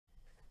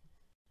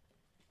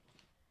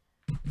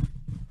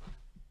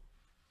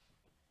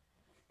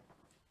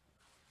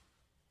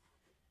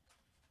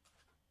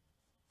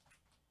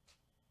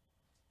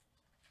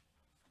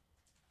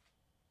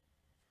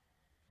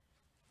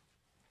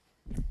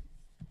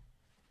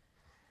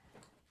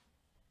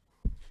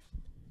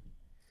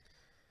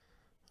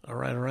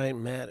right,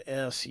 Matt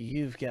S.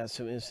 You've got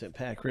some instant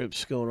pack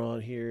rips going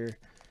on here.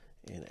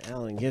 And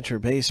Alan Ginter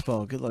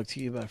baseball. Good luck to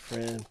you, my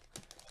friend.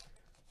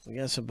 We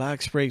got some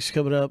box breaks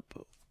coming up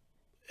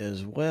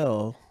as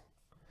well.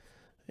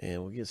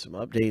 And we'll get some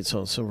updates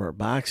on some of our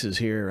boxes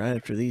here right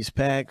after these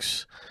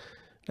packs.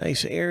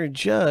 Nice Aaron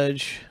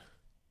Judge.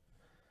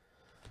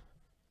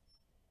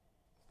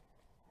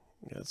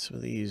 Got some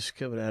of these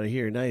coming out of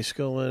here. Nice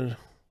going.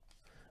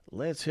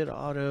 Let's hit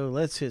auto.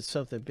 Let's hit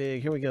something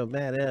big. Here we go,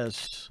 Matt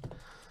S.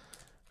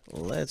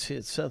 Let's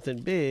hit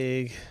something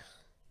big.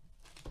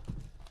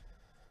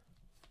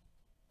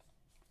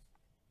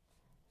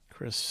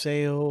 Chris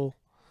Sale.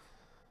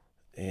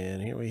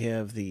 And here we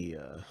have the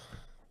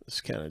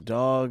this kind of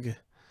dog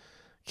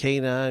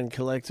canine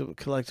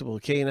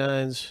collectible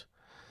canines.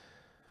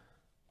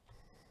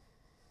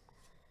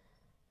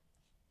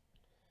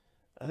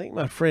 I think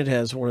my friend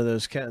has one of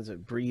those kinds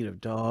of breed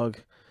of dog,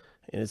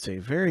 and it's a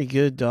very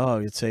good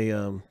dog. It's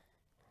a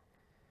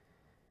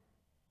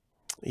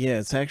yeah,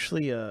 it's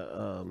actually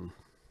a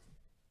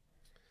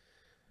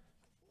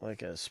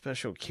like a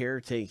special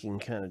caretaking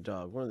kind of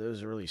dog. One of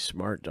those really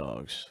smart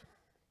dogs.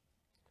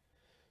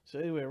 So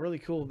anyway, really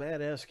cool,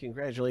 badass.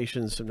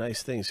 Congratulations, some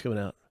nice things coming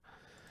out.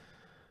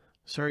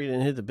 Sorry you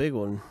didn't hit the big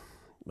one,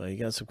 but you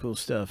got some cool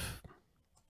stuff.